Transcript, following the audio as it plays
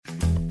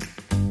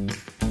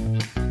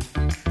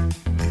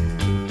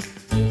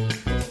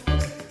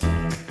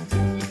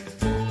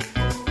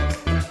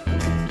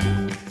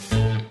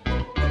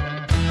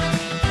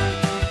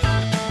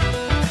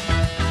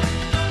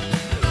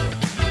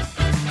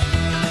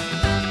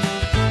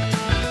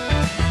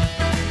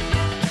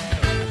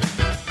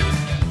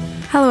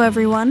Hello,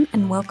 everyone,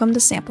 and welcome to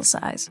Sample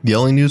Size, the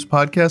only news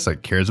podcast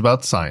that cares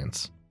about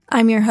science.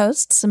 I'm your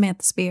host,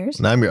 Samantha Spears.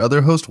 And I'm your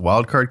other host,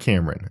 Wildcard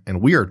Cameron.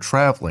 And we are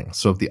traveling,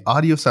 so if the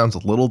audio sounds a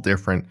little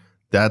different,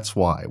 that's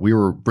why. We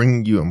were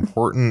bringing you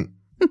important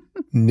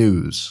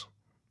news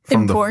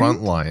from the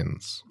front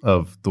lines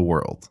of the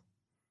world.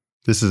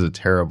 This is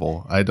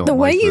I don't The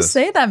way like you this.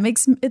 say that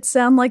makes it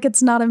sound like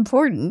it's not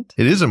important.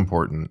 It is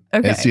important.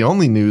 Okay. It's the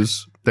only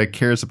news that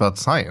cares about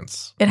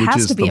science. It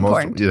has to be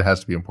important. It has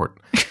to be important.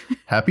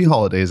 Happy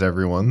holidays,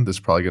 everyone. This is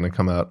probably going to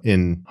come out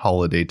in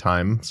holiday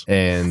times.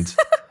 And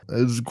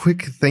a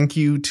quick thank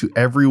you to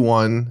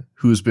everyone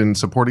who's been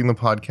supporting the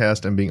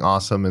podcast and being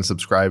awesome and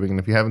subscribing. And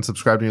if you haven't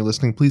subscribed and you're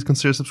listening, please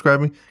consider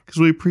subscribing because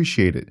we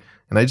appreciate it.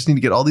 And I just need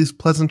to get all these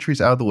pleasantries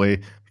out of the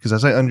way because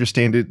as I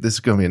understand it, this is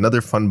going to be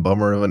another fun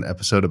bummer of an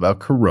episode about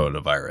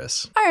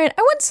coronavirus. All right,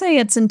 I wouldn't say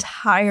it's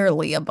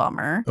entirely a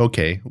bummer.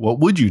 Okay, what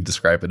would you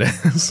describe it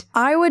as?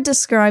 I would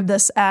describe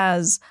this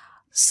as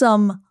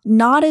some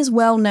not as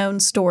well-known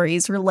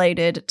stories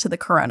related to the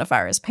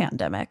coronavirus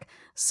pandemic.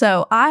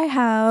 So I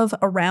have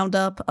a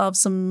roundup of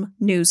some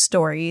news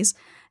stories,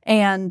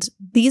 and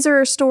these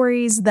are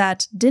stories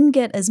that didn't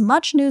get as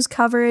much news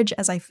coverage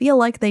as I feel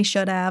like they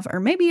should have, or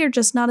maybe are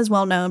just not as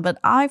well known, but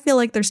I feel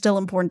like they're still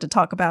important to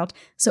talk about.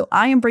 So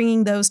I am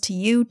bringing those to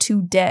you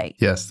today.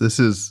 Yes, this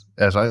is,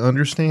 as I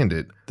understand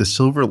it, the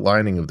silver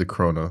lining of the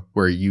corona,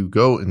 where you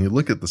go and you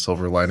look at the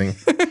silver lining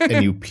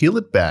and you peel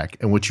it back,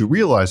 and what you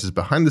realize is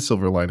behind the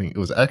silver lining, it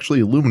was actually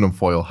aluminum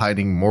foil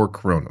hiding more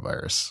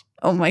coronavirus.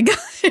 Oh my God.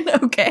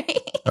 Okay.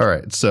 All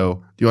right. So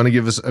do you want to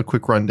give us a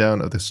quick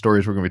rundown of the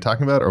stories we're going to be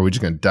talking about, or are we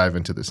just going to dive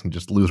into this and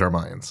just lose our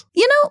minds?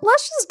 You know,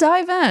 let's just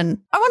dive in.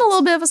 I want a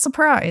little bit of a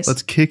surprise.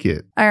 Let's kick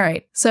it. All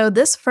right. So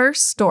this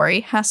first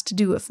story has to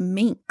do with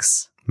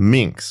minks.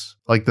 Minks.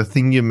 Like the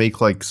thing you make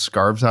like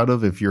scarves out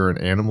of if you're an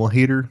animal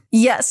hater?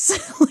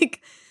 Yes.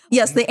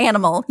 Yes, the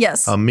animal.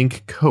 Yes. A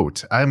mink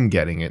coat. I'm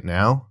getting it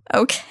now.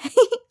 Okay.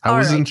 I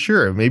wasn't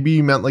sure. Maybe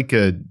you meant like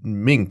a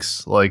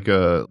minx, like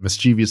a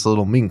mischievous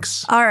little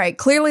minx. All right.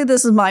 Clearly,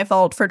 this is my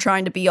fault for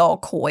trying to be all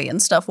coy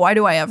and stuff. Why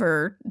do I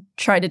ever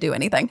try to do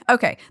anything?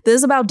 Okay. This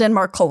is about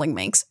Denmark culling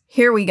minks.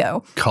 Here we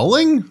go.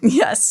 Culling?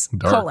 Yes.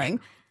 Dark.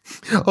 Culling.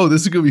 Oh,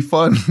 this is going to be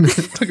fun.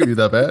 It's not going to be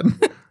that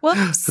bad.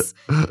 Whoops.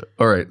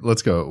 All right.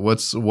 Let's go.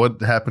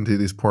 What happened to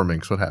these poor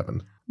minks? What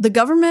happened? The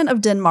government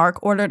of Denmark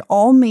ordered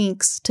all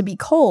minks to be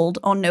culled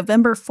on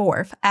November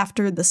 4th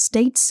after the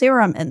State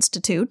Serum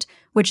Institute,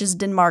 which is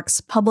Denmark's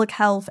public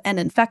health and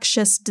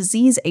infectious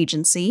disease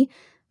agency,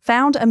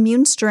 found a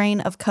immune strain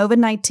of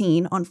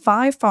COVID-19 on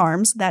 5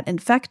 farms that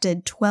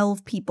infected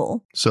 12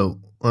 people. So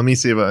let me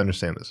see if I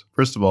understand this.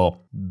 First of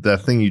all,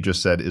 that thing you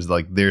just said is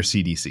like their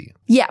CDC.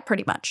 Yeah,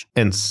 pretty much.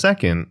 And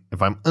second,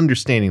 if I'm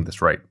understanding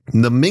this right,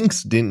 the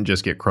minks didn't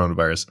just get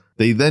coronavirus.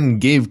 They then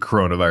gave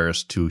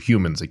coronavirus to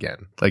humans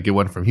again. Like it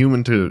went from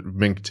human to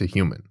mink to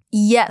human.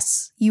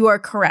 Yes, you are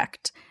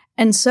correct.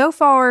 And so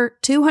far,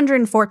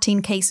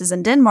 214 cases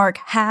in Denmark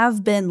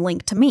have been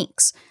linked to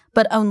minks,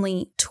 but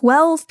only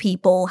 12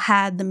 people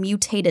had the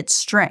mutated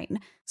strain.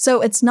 So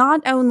it's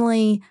not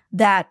only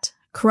that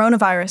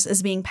coronavirus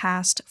is being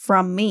passed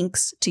from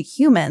minks to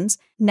humans.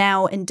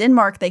 Now, in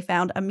Denmark, they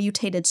found a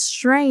mutated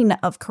strain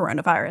of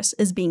coronavirus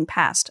is being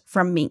passed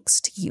from minks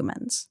to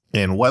humans.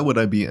 And why would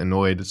I be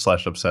annoyed /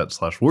 upset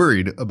 /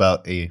 worried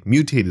about a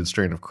mutated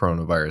strain of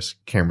coronavirus?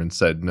 Cameron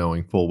said,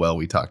 knowing full well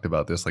we talked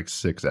about this like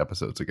 6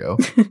 episodes ago.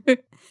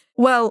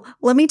 Well,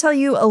 let me tell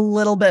you a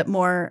little bit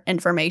more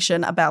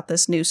information about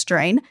this new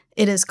strain.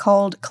 It is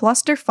called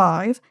Cluster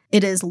 5.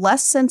 It is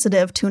less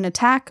sensitive to an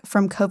attack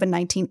from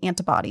COVID-19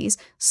 antibodies,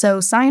 so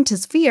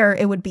scientists fear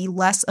it would be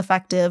less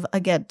effective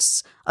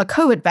against a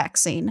COVID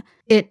vaccine.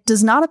 It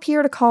does not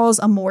appear to cause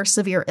a more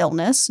severe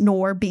illness,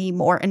 nor be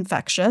more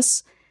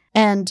infectious.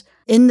 And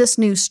in this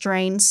new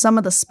strain, some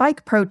of the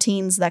spike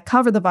proteins that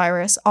cover the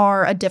virus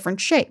are a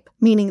different shape,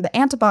 meaning the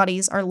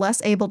antibodies are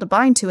less able to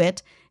bind to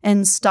it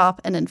and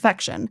stop an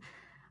infection.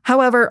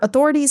 However,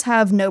 authorities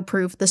have no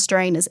proof the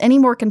strain is any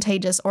more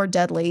contagious or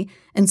deadly,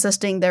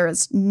 insisting there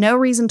is no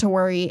reason to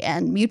worry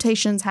and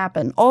mutations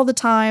happen all the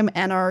time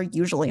and are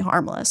usually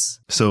harmless.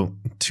 So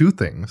 2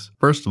 things.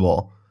 First of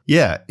all,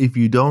 yeah, if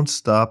you don't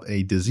stop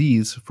a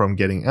disease from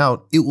getting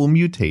out, it will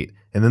mutate,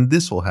 and then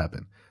this will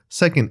happen.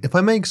 Second, if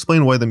I may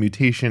explain why the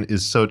mutation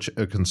is such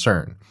a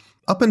concern.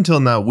 Up until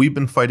now, we've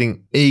been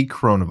fighting a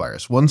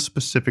coronavirus, one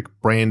specific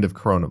brand of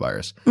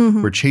coronavirus.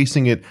 Mm-hmm. We're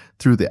chasing it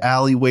through the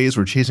alleyways.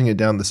 We're chasing it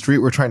down the street.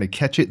 We're trying to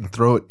catch it and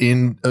throw it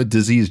in a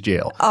disease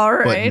jail. All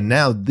right. But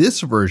now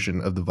this version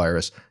of the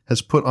virus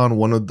has put on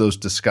one of those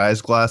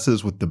disguise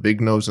glasses with the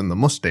big nose and the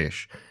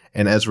mustache.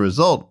 And as a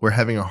result, we're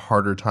having a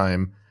harder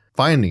time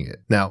finding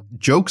it. Now,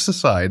 jokes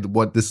aside,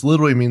 what this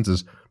literally means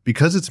is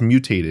because it's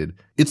mutated,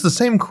 it's the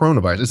same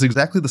coronavirus. It's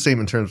exactly the same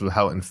in terms of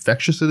how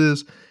infectious it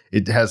is.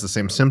 It has the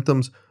same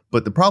symptoms.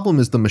 But the problem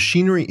is the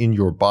machinery in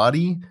your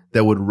body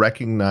that would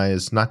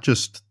recognize not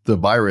just the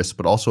virus,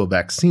 but also a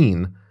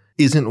vaccine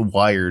isn't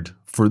wired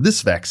for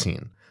this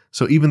vaccine.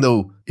 So even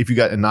though if you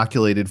got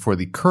inoculated for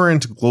the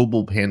current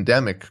global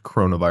pandemic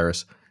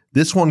coronavirus,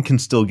 this one can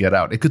still get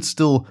out. It could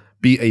still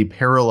be a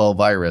parallel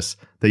virus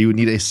that you would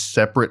need a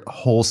separate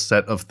whole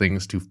set of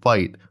things to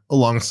fight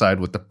alongside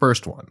with the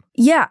first one.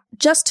 Yeah,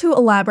 just to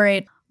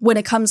elaborate, when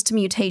it comes to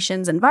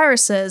mutations and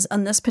viruses,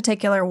 on this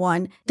particular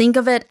one, think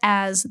of it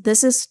as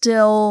this is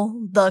still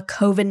the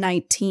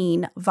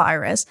COVID-19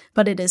 virus,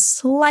 but it is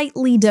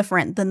slightly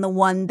different than the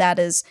one that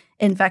is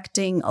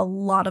infecting a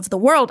lot of the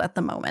world at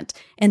the moment.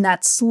 And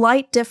that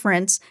slight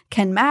difference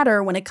can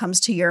matter when it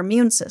comes to your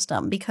immune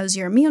system, because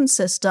your immune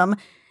system,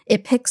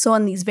 it picks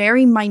on these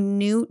very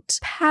minute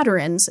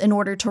patterns in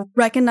order to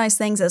recognize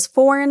things as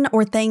foreign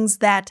or things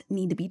that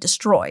need to be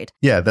destroyed.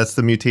 Yeah, that's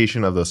the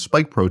mutation of those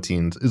spike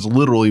proteins is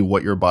literally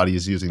what your body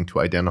is using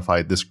to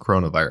identify this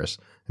coronavirus.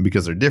 And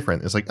because they're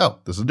different, it's like, oh,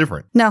 this is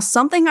different. Now,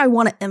 something I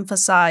want to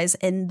emphasize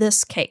in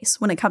this case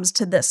when it comes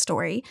to this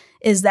story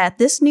is that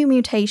this new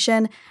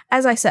mutation,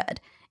 as I said,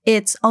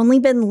 it's only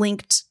been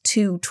linked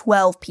to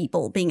 12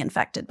 people being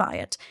infected by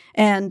it.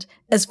 And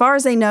as far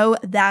as they know,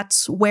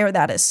 that's where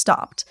that is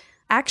stopped.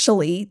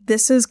 Actually,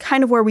 this is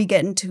kind of where we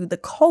get into the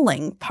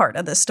culling part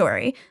of the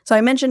story. So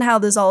I mentioned how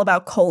this is all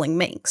about culling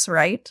minks,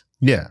 right?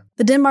 Yeah.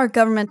 The Denmark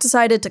government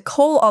decided to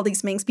cull all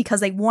these minks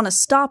because they want to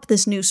stop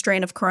this new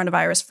strain of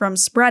coronavirus from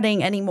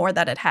spreading any more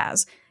that it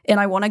has. And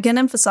I want to again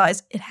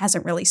emphasize, it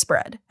hasn't really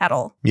spread at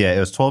all. Yeah, it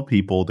was 12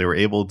 people. They were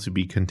able to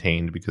be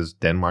contained because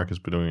Denmark has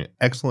been doing an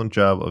excellent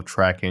job of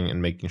tracking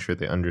and making sure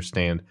they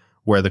understand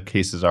where the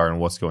cases are and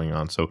what's going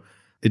on. So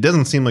it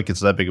doesn't seem like it's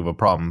that big of a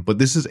problem, but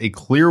this is a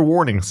clear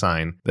warning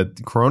sign that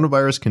the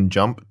coronavirus can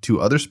jump to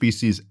other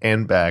species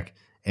and back,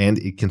 and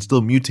it can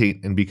still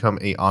mutate and become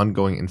an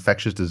ongoing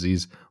infectious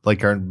disease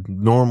like our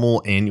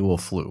normal annual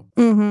flu.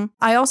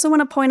 I also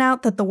want to point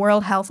out that the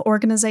World Health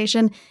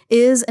Organization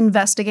is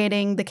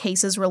investigating the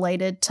cases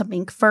related to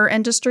mink fur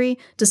industry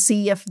to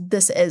see if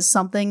this is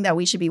something that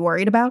we should be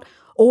worried about,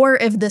 or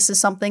if this is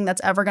something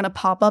that's ever going to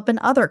pop up in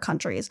other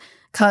countries,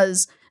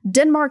 because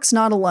Denmark's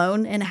not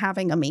alone in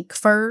having a mink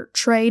fur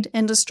trade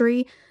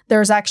industry.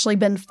 There's actually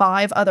been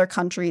 5 other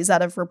countries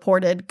that have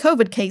reported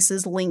COVID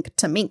cases linked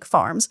to mink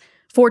farms.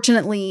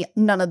 Fortunately,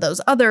 none of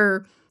those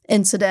other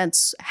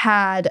incidents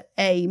had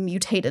a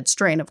mutated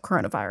strain of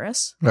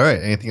coronavirus. All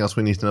right. Anything else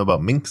we need to know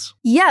about minks?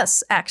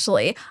 Yes,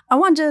 actually. I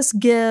want to just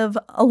give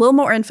a little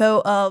more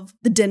info of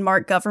the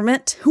Denmark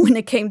government when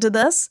it came to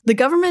this. The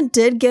government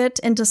did get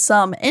into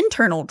some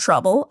internal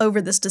trouble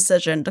over this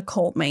decision to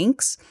cull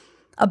minks.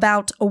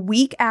 About a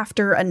week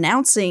after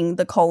announcing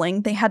the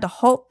culling, they had to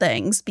halt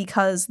things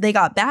because they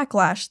got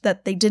backlash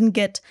that they didn't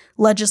get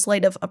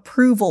legislative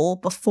approval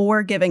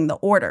before giving the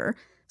order.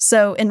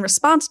 So in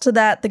response to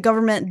that, the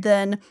government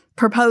then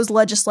proposed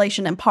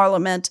legislation in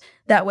Parliament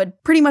that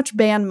would pretty much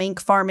ban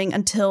mink farming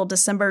until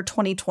December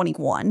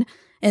 2021,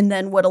 and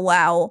then would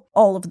allow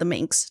all of the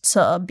minks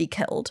to be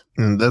killed.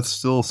 And that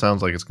still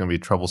sounds like it's going to be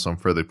troublesome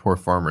for the poor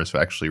farmers who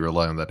actually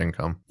rely on that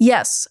income.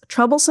 Yes,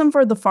 troublesome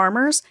for the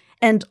farmers.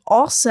 And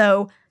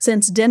also,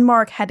 since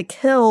Denmark had to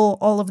kill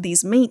all of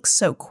these minks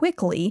so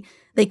quickly,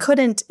 they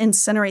couldn't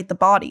incinerate the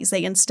bodies.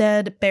 They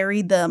instead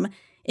buried them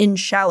in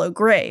shallow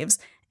graves.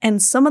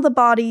 And some of the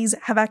bodies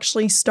have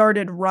actually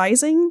started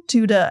rising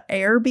due to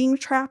air being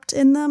trapped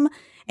in them.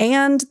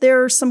 And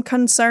there are some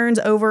concerns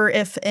over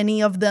if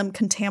any of them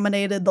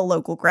contaminated the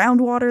local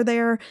groundwater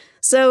there.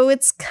 So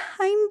it's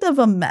kind of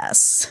a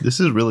mess. This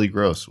is really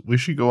gross. We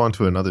should go on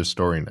to another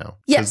story now.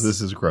 Yes. Because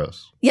this is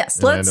gross. Yes.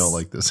 And I don't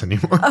like this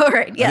anymore. All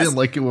right. Yes. I didn't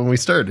like it when we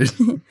started.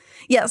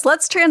 Yes,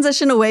 let's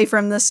transition away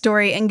from this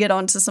story and get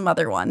on to some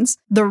other ones.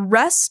 The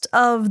rest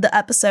of the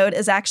episode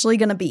is actually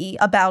going to be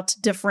about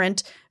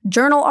different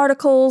journal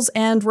articles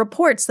and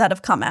reports that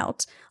have come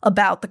out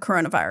about the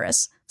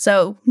coronavirus.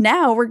 So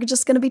now we're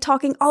just going to be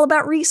talking all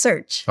about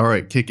research. All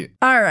right, kick it.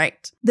 All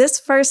right. This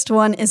first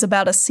one is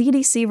about a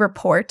CDC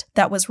report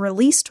that was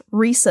released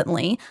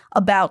recently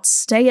about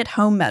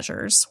stay-at-home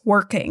measures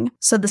working.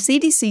 So the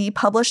CDC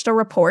published a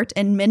report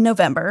in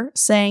mid-November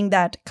saying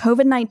that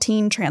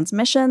COVID-19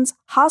 transmissions,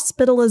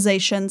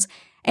 hospitalizations,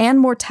 and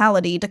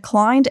mortality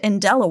declined in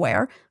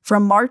Delaware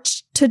from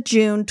March to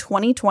June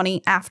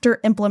 2020 after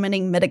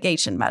implementing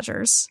mitigation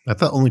measures. I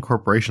thought only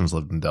corporations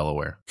lived in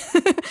Delaware.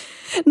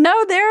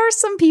 No, there are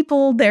some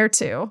people there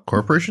too.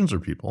 Corporations are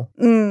people.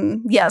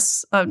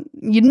 Yes,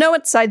 you know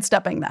it's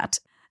sidestepping that.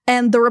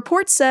 And the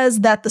report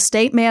says that the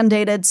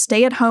state-mandated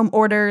stay-at-home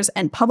orders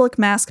and public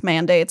mask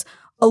mandates,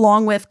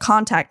 along with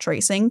contact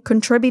tracing,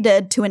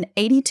 contributed to an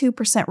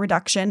 82%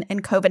 reduction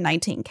in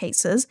COVID-19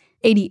 cases,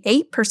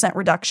 88%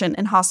 reduction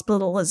in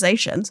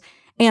hospitalizations,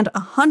 and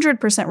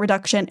 100%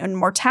 reduction in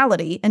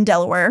mortality in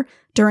Delaware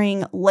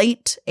during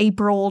late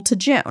April to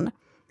June.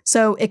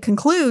 So it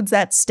concludes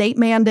that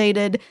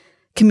state-mandated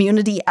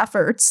community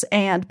efforts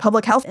and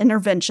public health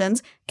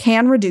interventions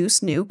can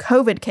reduce new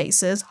COVID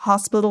cases,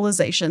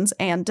 hospitalizations,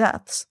 and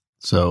deaths.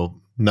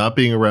 So not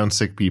being around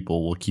sick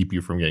people will keep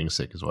you from getting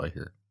sick is what I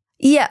hear.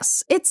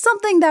 Yes, it's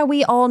something that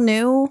we all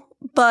knew,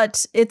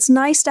 but it's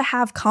nice to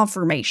have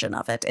confirmation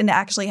of it and to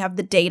actually have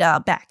the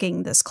data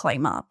backing this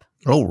claim up.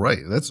 Oh, right.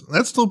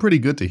 That's still pretty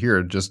good to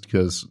hear just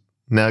because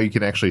now you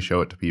can actually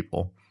show it to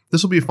people.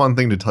 This will be a fun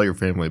thing to tell your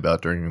family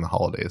about during the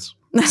holidays.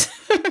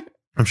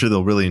 I'm sure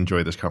they'll really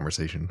enjoy this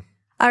conversation.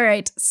 All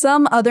right,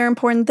 some other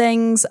important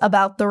things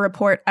about the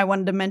report I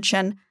wanted to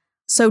mention.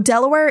 So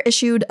Delaware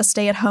issued a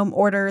stay-at-home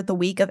order the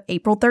week of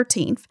April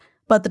 13th,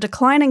 but the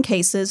decline in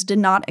cases did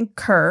not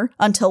occur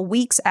until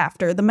weeks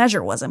after the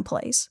measure was in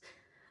place.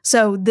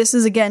 So this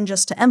is again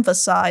just to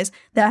emphasize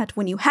that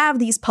when you have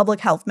these public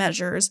health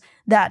measures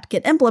that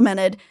get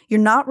implemented, you're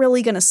not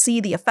really going to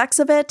see the effects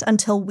of it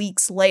until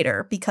weeks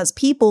later because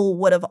people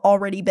would have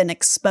already been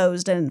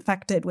exposed and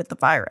infected with the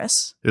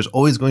virus. There's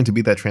always going to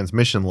be that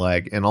transmission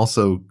lag, and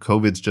also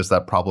COVID's just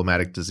that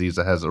problematic disease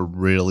that has a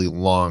really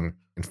long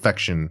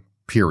infection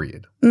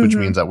period, which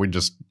means that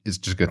it's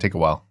just going to take a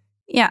while.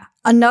 Yeah.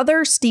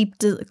 Another steep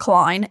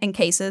decline in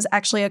cases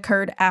actually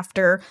occurred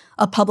after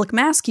a public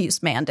mask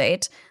use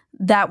mandate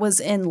that was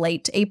in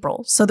late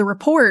April. So the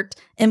report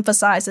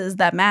emphasizes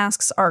that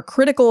masks are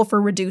critical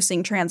for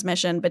reducing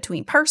transmission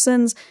between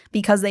persons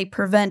because they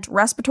prevent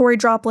respiratory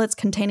droplets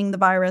containing the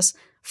virus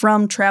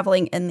from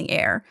traveling in the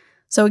air.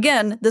 So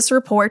again, this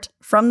report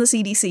from the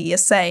CDC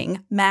is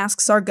saying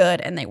masks are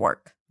good and they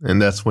work.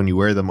 And that's when you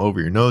wear them over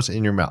your nose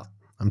and your mouth.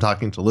 I'm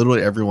talking to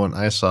literally everyone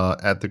I saw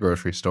at the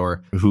grocery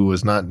store who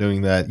was not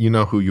doing that. You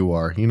know who you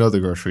are. You know the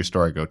grocery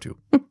store I go to.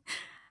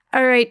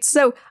 All right.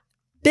 So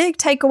big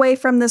takeaway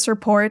from this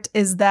report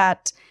is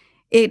that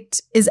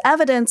it is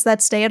evidence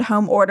that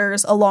stay-at-home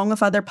orders, along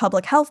with other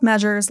public health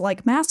measures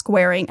like mask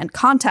wearing and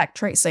contact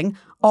tracing,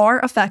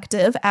 are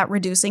effective at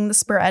reducing the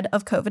spread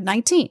of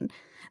COVID-19.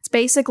 It's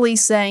basically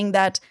saying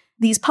that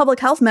these public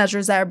health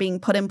measures that are being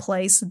put in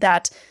place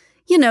that,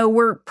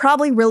 we're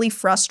probably really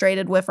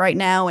frustrated with right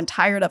now and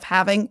tired of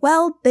having,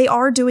 well, they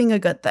are doing a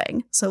good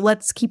thing. So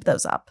let's keep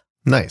those up.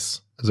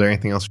 Nice. Is there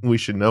anything else we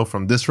should know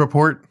from this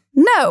report?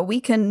 No,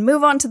 we can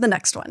move on to the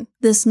next one.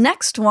 This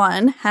next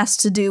one has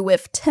to do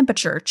with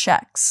temperature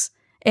checks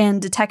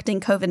and detecting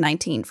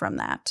COVID-19 from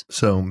that.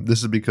 So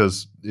this is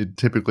because it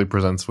typically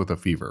presents with a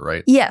fever,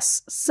 right?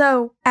 Yes.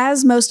 So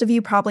as most of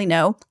you probably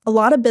know, a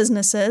lot of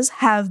businesses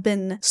have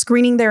been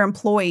screening their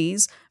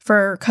employees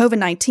for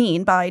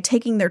COVID-19 by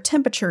taking their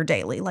temperature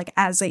daily, like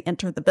as they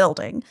enter the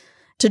building,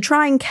 to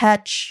try and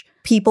catch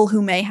people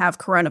who may have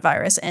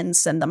coronavirus and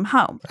send them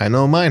home. I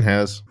know mine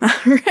has.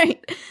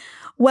 Right.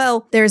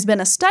 Well, there's been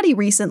a study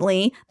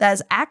recently that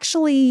has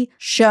actually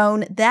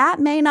shown that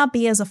may not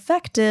be as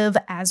effective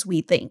as we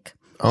think.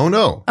 Oh,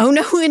 no. Oh,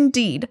 no,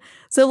 indeed.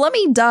 So let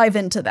me dive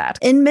into that.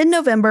 In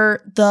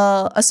mid-November,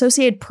 the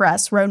Associated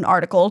Press wrote an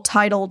article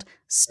titled,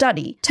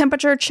 "Study,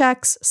 Temperature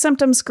Checks,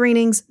 Symptom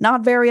Screenings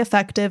Not Very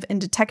Effective in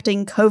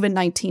Detecting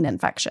COVID-19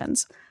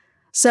 Infections."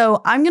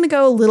 So I'm going to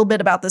go a little bit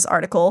about this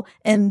article,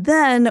 and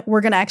then we're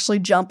going to actually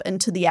jump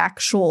into the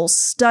actual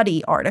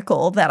study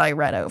article that I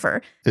read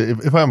over.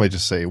 If I might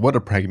just say, what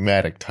a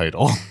pragmatic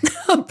title.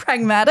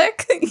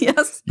 Pragmatic?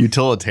 Yes.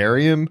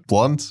 Utilitarian?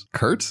 Blunt?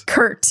 Curt?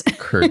 Curt.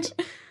 Curt.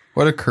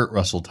 What a Kurt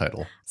Russell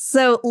title.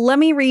 So let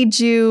me read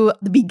you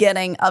the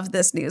beginning of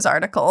this news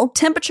article.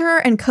 Temperature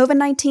and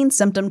COVID-19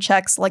 symptom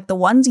checks like the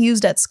ones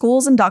used at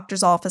schools and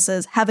doctors'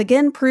 offices have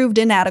again proved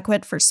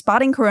inadequate for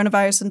spotting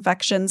coronavirus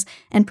infections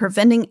and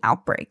preventing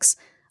outbreaks.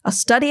 A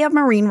study of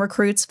Marine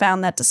recruits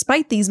found that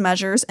despite these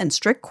measures and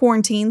strict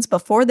quarantines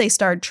before they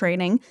started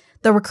training,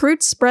 the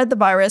recruits spread the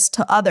virus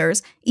to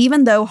others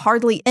even though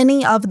hardly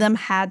any of them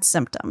had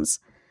symptoms.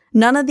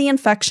 None of the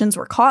infections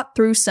were caught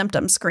through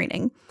symptom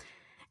screening.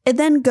 It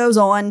then goes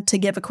on to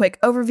give a quick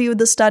overview of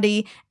the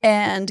study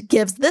and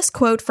gives this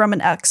quote from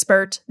an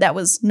expert that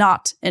was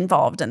not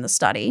involved in the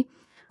study.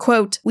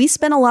 Quote, "We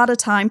spent a lot of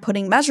time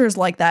putting measures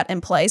like that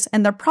in place,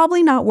 and they're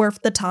probably not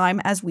worth the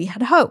time as we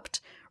had hoped.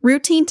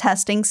 Routine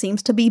testing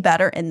seems to be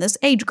better in this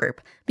age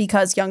group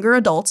because younger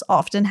adults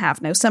often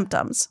have no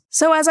symptoms."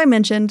 So as I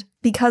mentioned,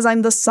 because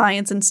I'm the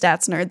science and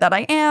stats nerd that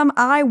I am,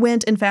 I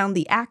went and found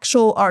the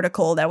actual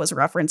article that was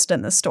referenced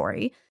in this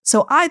story.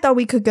 So I thought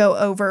we could go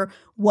over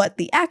what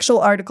the actual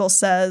article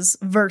says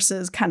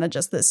versus kind of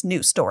just this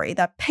news story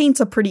that paints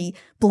a pretty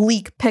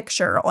bleak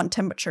picture on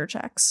temperature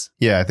checks.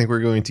 Yeah, I think we're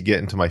going to get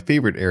into my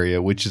favorite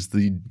area, which is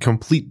the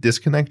complete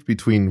disconnect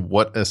between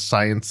what a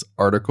science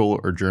article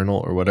or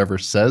journal or whatever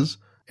says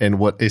and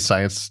what a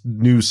science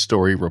news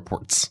story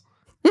reports.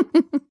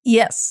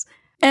 Yes.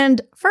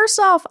 And first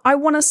off, I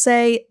want to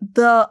say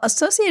the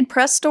Associated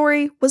Press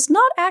story was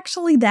not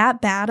actually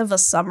that bad of a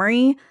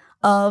summary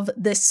of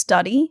this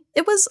study.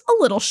 It was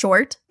a little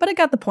short, but it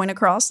got the point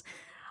across.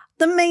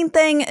 The main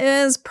thing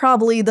is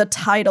probably the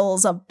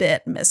title's a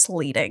bit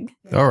misleading.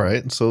 All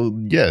right. So,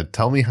 yeah,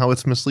 tell me how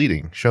it's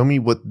misleading. Show me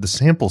what the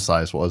sample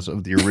size was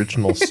of the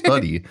original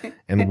study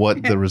and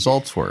what the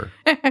results were.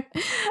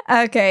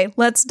 Okay,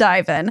 let's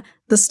dive in.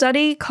 The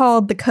study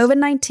called the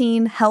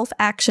COVID-19 Health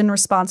Action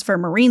Response for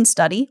Marine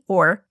Study,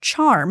 or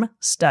CHARM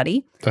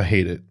study. I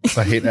hate it.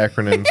 I hate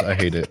acronyms. I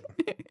hate it.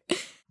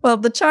 Well,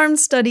 the CHARM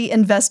study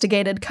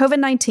investigated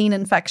COVID-19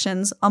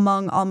 infections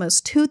among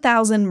almost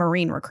 2,000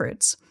 Marine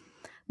recruits.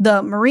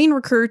 The Marine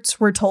recruits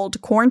were told to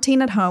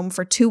quarantine at home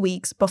for 2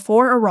 weeks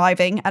before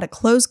arriving at a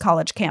closed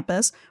college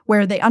campus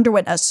where they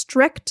underwent a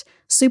strict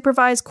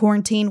supervised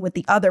quarantine with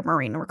the other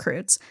Marine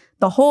recruits,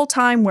 the whole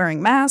time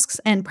wearing masks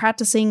and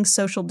practicing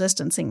social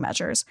distancing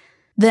measures.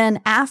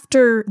 Then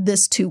after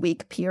this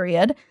 2-week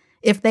period,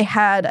 if they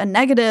had a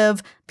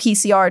negative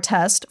PCR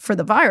test for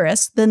the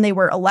virus, then they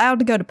were allowed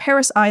to go to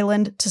Parris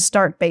Island to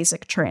start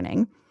basic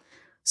training.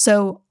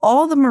 So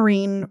all the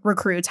Marine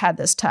recruits had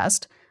this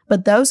test,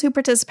 but those who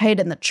participated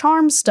in the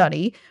CHARM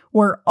study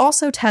were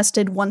also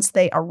tested once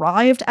they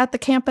arrived at the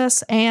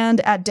campus and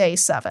at day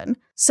 7.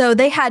 So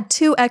they had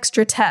 2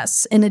 extra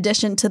tests in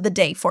addition to the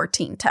day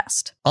 14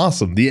 test.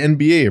 Awesome. The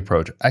NBA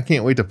approach. I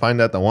can't wait to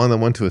find out the one that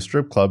went to a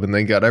strip club and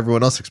then got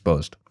everyone else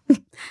exposed.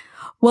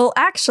 Well,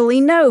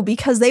 actually, no,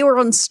 because they were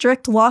on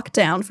strict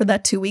lockdown for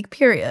that 2-week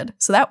period.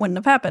 So that wouldn't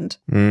have happened.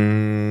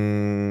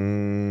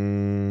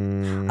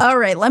 All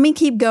right, let me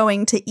keep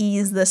going to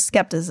ease the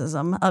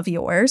skepticism of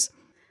yours.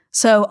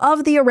 So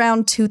of the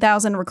around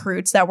 2,000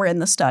 recruits that were in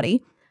the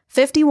study,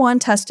 51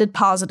 tested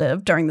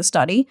positive during the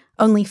study,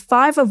 only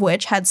 5 of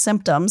which had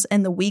symptoms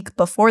in the week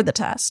before the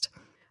test.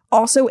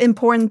 Also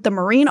important, the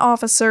Marine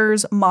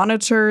officers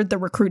monitored the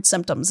recruit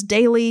symptoms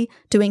daily,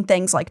 doing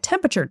things like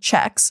temperature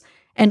checks,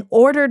 and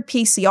ordered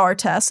PCR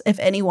tests if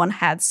anyone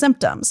had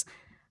symptoms.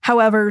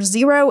 However,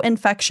 0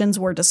 infections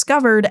were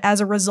discovered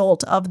as a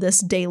result of this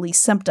daily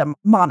symptom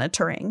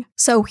monitoring.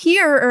 So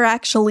here are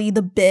actually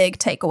the big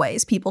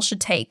takeaways people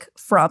should take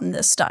from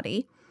this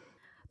study.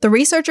 The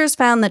researchers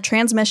found that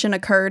transmission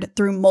occurred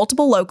through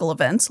multiple local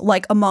events,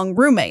 like among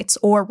roommates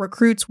or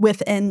recruits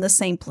within the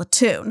same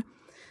platoon.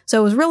 So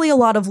it was really a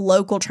lot of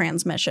local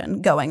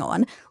transmission going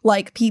on,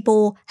 like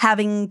people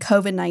having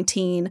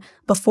COVID-19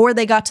 before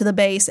they got to the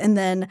base and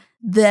then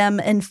them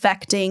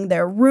infecting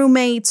their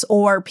roommates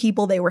or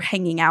people they were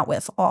hanging out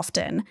with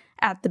often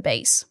at the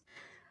base.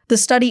 The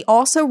study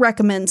also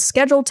recommends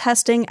scheduled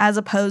testing as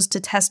opposed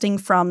to testing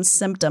from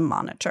symptom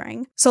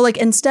monitoring. So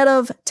instead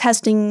of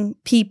testing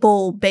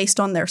people based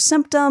on their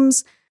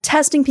symptoms,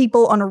 testing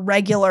people on a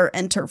regular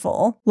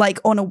interval, like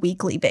on a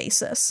weekly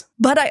basis.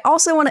 But I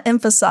also want to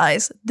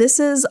emphasize, this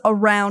is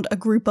around a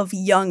group of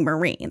young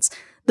Marines.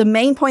 The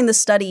main point of the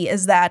study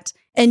is that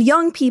in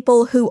young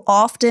people who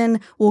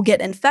often will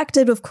get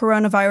infected with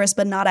coronavirus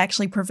but not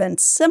actually prevent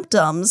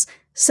symptoms,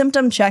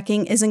 symptom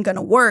checking isn't going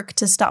to work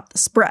to stop the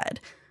spread.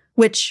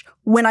 Which,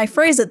 when I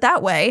phrase it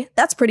that way,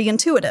 that's pretty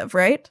intuitive,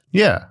 right?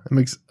 Yeah, it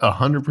makes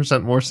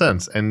 100% more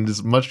sense and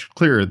is much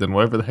clearer than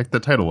whatever the heck the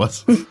title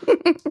was.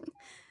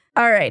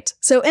 All right,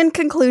 so in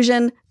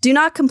conclusion, do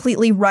not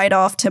completely write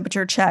off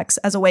temperature checks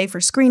as a way for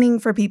screening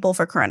for people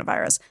for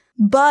coronavirus.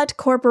 But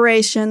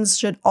corporations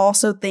should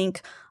also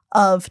think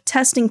of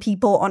testing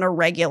people on a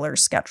regular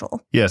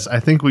schedule. Yes, I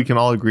think we can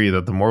all agree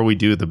that the more we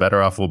do, the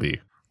better off we'll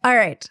be. All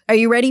right, are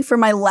you ready for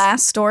my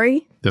last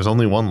story? There's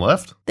only one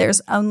left?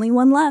 There's only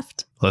one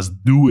left. Let's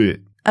do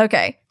it.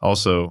 Okay.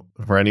 Also,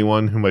 for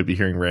anyone who might be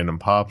hearing random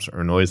pops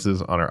or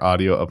noises on our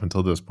audio up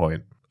until this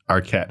point, our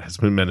cat has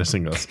been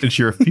menacing us, and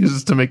she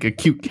refuses to make a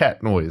cute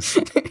cat noise.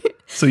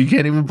 So you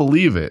can't even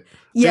believe it.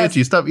 Yes.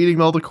 Banshee, stop eating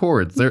all the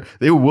cords.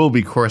 There will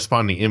be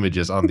corresponding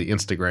images on the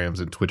Instagrams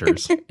and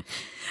Twitters.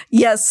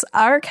 Yes,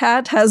 our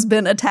cat has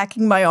been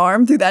attacking my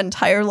arm through that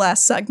entire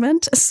last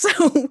segment.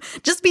 So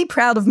just be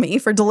proud of me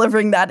for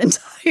delivering that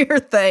entire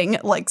thing,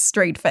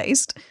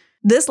 straight-faced.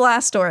 This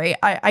last story,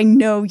 I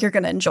know you're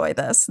going to enjoy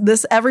this.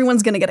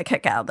 Everyone's going to get a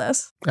kick out of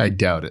this. I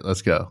doubt it.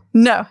 Let's go.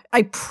 No,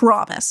 I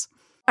promise.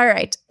 All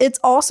right. It's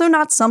also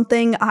not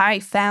something I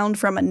found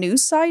from a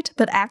news site,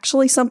 but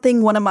actually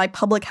something one of my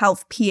public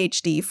health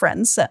PhD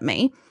friends sent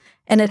me.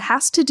 And it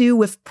has to do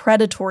with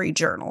predatory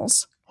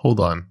journals. Hold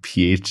on.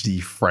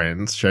 PhD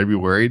friends? Should I be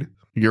worried?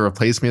 You gonna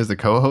replace me as the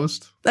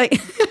co-host?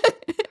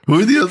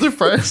 Who are the other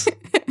friends?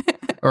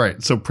 All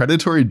right. So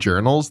predatory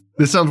journals?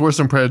 This sounds worse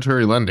than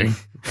predatory lending.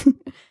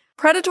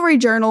 Predatory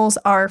journals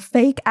are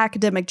fake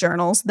academic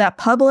journals that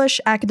publish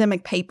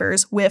academic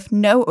papers with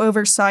no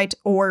oversight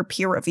or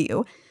peer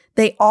review.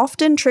 They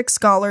often trick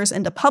scholars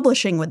into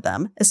publishing with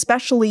them,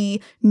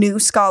 especially new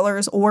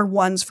scholars or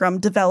ones from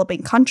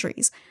developing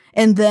countries,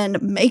 and then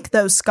make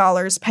those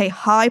scholars pay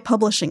high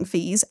publishing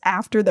fees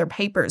after their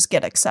papers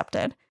get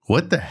accepted.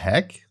 What the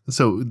heck?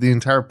 So the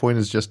entire point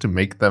is just to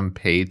make them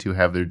pay to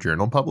have their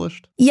journal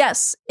published?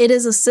 Yes, it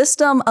is a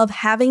system of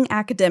having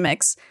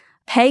academics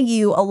pay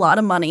you a lot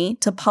of money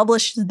to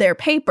publish their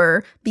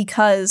paper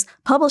because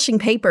publishing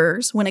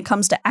papers, when it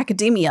comes to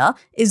academia,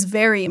 is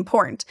very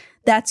important.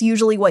 That's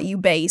usually what you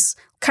base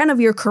kind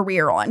of your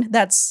career on.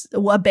 That's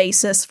a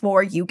basis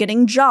for you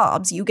getting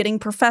jobs, you getting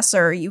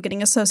professor, you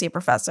getting associate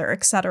professor,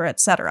 et cetera, et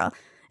cetera.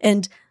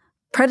 And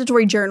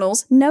predatory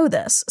journals know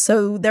this,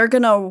 so they're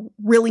going to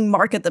really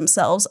market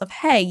themselves of,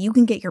 hey, you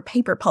can get your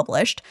paper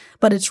published,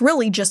 but it's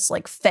really just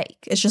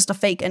fake. It's just a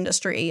fake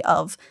industry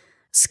of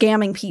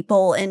scamming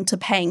people into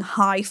paying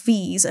high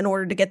fees in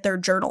order to get their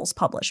journals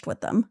published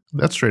with them.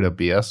 That's straight up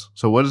BS.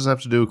 So what does that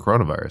have to do with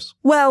coronavirus?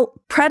 Well,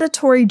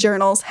 predatory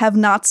journals have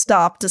not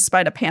stopped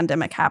despite a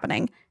pandemic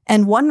happening.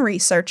 And one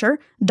researcher,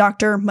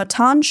 Dr.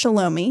 Matan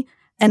Shalomi,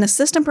 an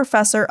assistant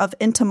professor of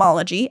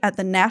entomology at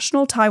the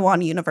National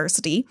Taiwan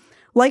University,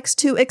 likes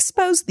to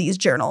expose these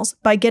journals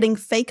by getting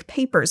fake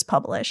papers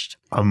published.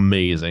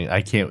 Amazing.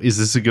 I can't. Is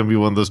this going to be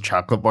one of those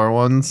chocolate bar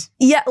ones?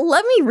 Yeah,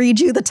 let me read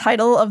you the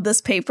title of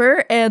this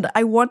paper, and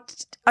I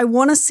want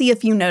to see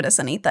if you notice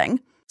anything.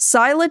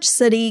 Silage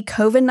City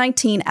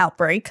COVID-19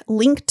 outbreak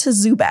linked to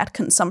Zubat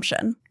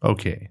consumption.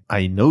 Okay,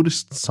 I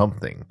noticed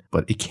something,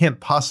 but it can't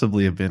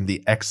possibly have been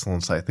the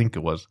excellence I think it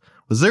was.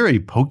 Was there a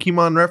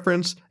Pokemon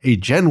reference, a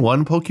Gen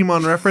 1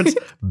 Pokemon reference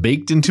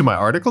baked into my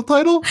article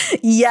title?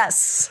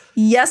 Yes,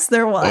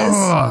 there was.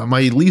 Ugh,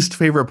 my least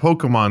favorite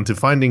Pokemon to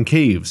find in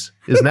caves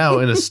is now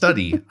in a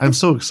study. I'm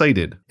so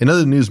excited. In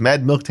other news,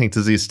 mad milk tank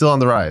disease is still on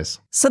the rise.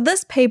 So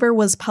this paper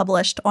was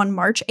published on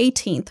March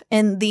 18th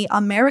in the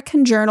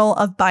American Journal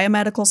of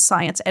Biomedical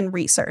Science and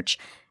Research.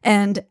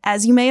 And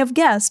as you may have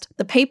guessed,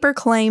 the paper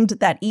claimed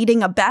that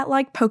eating a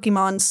bat-like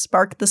Pokemon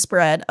sparked the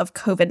spread of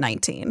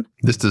COVID-19.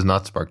 This does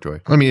not spark joy.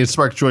 I mean, it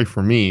sparked joy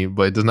for me,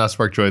 but it does not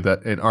spark joy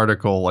that an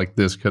article like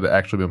this could have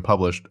actually been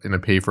published in a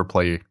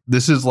pay-for-play.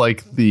 This is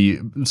like the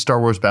Star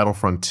Wars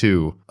Battlefront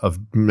 2 of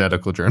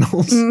medical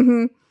journals.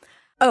 Mm-hmm.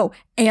 Oh,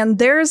 and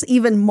there's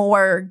even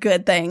more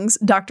good things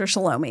Dr.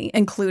 Shalomi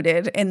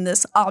included in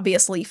this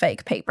obviously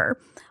fake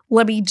paper.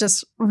 Let me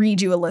just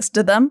read you a list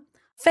of them.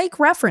 Fake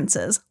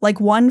references, like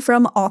one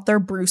from author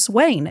Bruce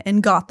Wayne in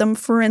Gotham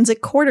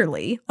Forensic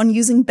Quarterly on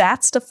using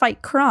bats to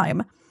fight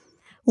crime.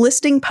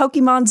 Listing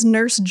Pokemon's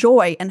Nurse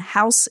Joy and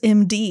House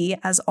MD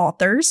as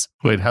authors.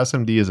 Wait, House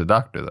MD is a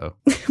doctor, though.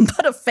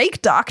 But a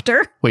fake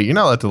doctor. Wait, you're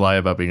not allowed to lie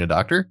about being a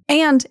doctor?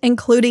 And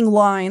including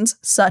lines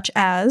such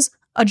as,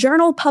 a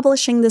journal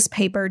publishing this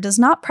paper does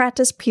not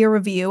practice peer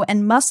review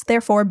and must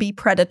therefore be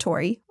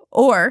predatory.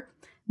 Or,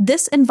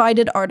 this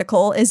invited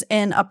article is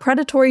in a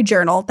predatory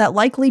journal that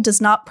likely does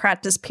not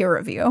practice peer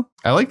review.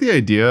 I like the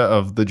idea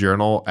of the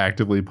journal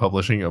actively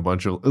publishing a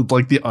bunch of,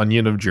 like the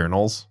Onion of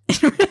journals.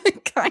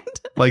 Kind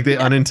of. Like they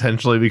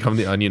unintentionally become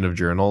the Onion of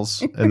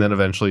journals and then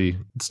eventually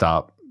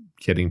stop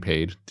getting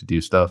paid to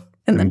do stuff.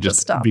 And then just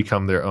stop.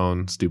 Become their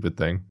own stupid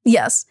thing.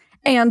 Yes.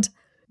 And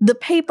the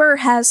paper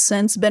has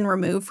since been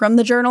removed from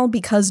the journal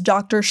because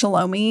Dr.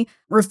 Shalomi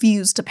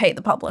refused to pay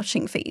the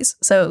publishing fees.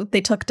 So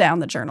they took down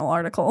the journal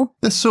article.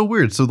 That's so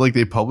weird. So like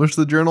they publish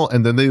the journal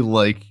and then they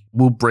like,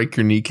 will break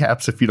your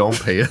kneecaps if you don't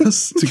pay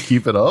us to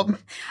keep it up?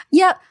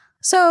 Yeah.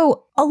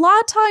 So a lot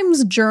of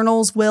times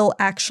journals will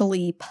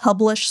actually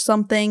publish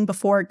something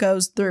before it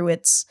goes through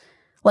its,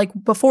 like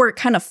before it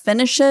kind of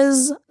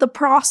finishes the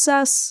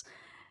process.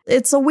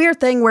 It's a weird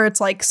thing where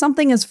it's like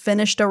something has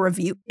finished a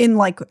review in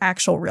like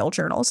actual real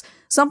journals.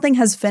 Something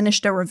has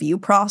finished a review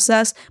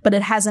process, but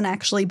it hasn't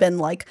actually been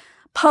like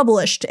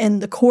published in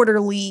the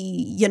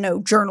quarterly,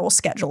 journal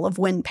schedule of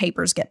when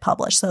papers get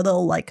published. So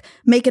they'll like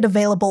make it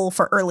available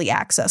for early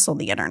access on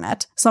the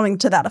internet, something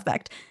to that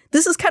effect.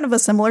 This is kind of a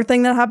similar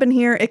thing that happened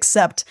here,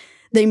 except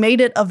they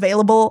made it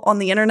available on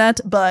the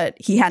internet, but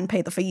he hadn't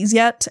paid the fees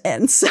yet.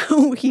 And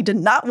so he did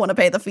not want to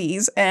pay the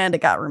fees and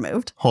it got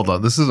removed. Hold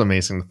on. This is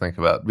amazing to think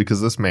about because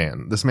this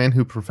man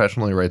who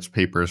professionally writes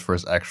papers for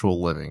his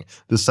actual living,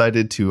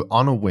 decided to,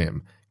 on a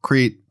whim,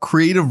 create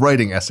creative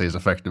writing essays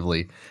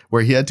effectively,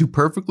 where he had to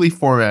perfectly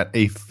format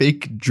a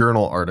fake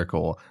journal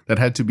article that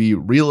had to be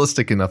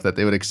realistic enough that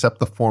they would accept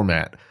the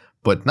format,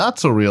 but not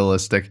so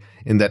realistic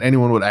in that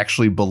anyone would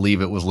actually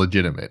believe it was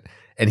legitimate.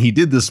 And he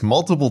did this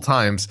multiple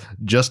times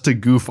just to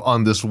goof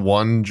on this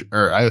one,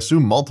 or I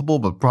assume multiple,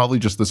 but probably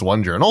just this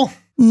one journal.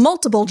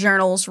 Multiple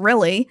journals,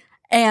 really.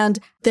 And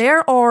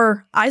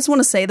I just want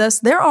to say this,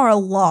 there are a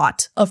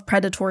lot of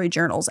predatory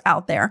journals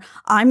out there.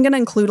 I'm going to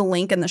include a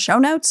link in the show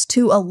notes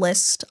to a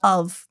list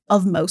of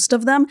most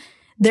of them.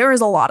 There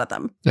is a lot of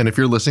them. And if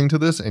you're listening to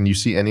this and you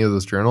see any of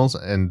those journals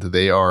and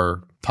they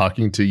are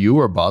talking to you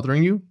or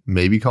bothering you,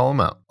 maybe call them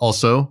out.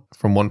 Also,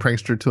 from one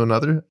prankster to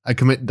another, I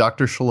commit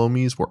Dr.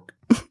 Shalomi's work.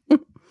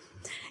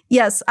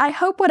 Yes, I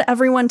hope what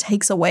everyone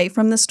takes away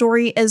from this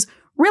story is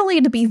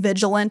really to be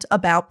vigilant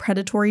about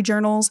predatory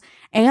journals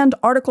and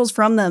articles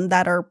from them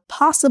that are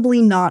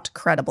possibly not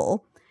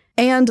credible.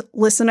 And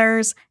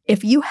listeners,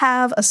 if you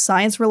have a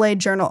science-related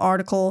journal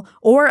article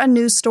or a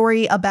news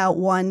story about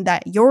one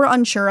that you're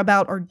unsure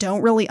about or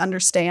don't really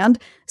understand,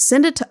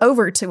 send it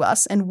over to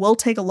us and we'll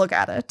take a look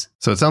at it.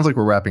 So it sounds like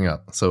we're wrapping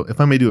up. So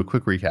if I may do a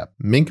quick recap,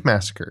 Mink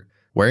Massacre.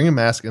 Wearing a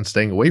mask and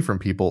staying away from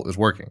people is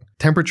working.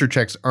 Temperature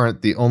checks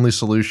aren't the only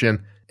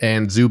solution,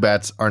 and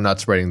Zubats are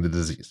not spreading the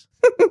disease.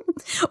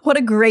 What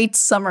a great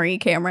summary,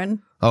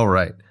 Cameron. All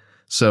right.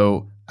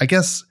 So I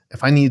guess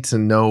if I need to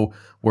know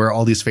where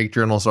all these fake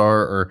journals are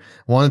or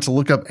wanted to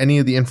look up any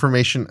of the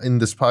information in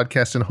this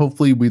podcast, and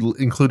hopefully we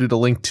included a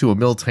link to a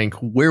mill tank,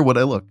 where would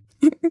I look?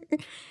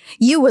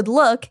 You would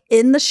look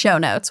in the show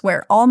notes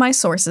where all my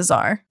sources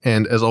are.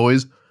 And as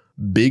always,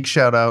 big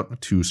shout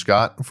out to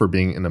Scott for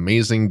being an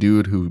amazing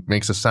dude who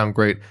makes us sound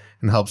great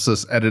and helps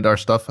us edit our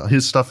stuff.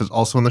 His stuff is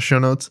also in the show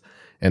notes.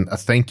 And a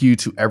thank you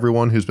to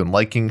everyone who's been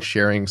liking,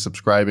 sharing,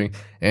 subscribing.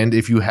 And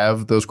if you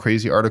have those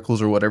crazy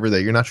articles or whatever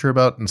that you're not sure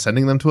about and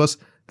sending them to us,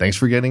 thanks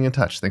for getting in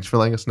touch. Thanks for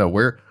letting us know.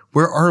 Where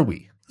are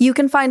we? You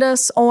can find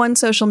us on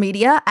social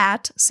media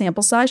at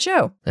Sample Size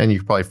Show. And you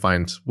can probably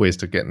find ways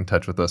to get in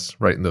touch with us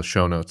right in those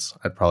show notes,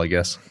 I'd probably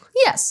guess.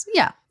 Yes,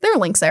 yeah, there are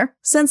links there.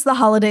 Since the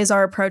holidays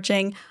are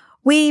approaching,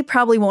 we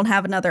probably won't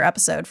have another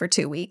episode for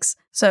 2 weeks,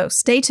 so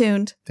stay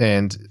tuned.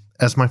 And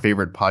as my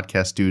favorite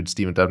podcast dude,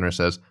 Stephen Dubner,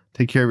 says,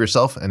 take care of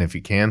yourself, and if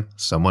you can,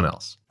 someone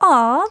else.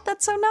 Aw,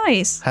 that's so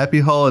nice.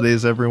 Happy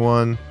holidays,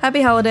 everyone.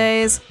 Happy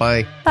holidays.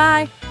 Bye.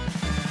 Bye.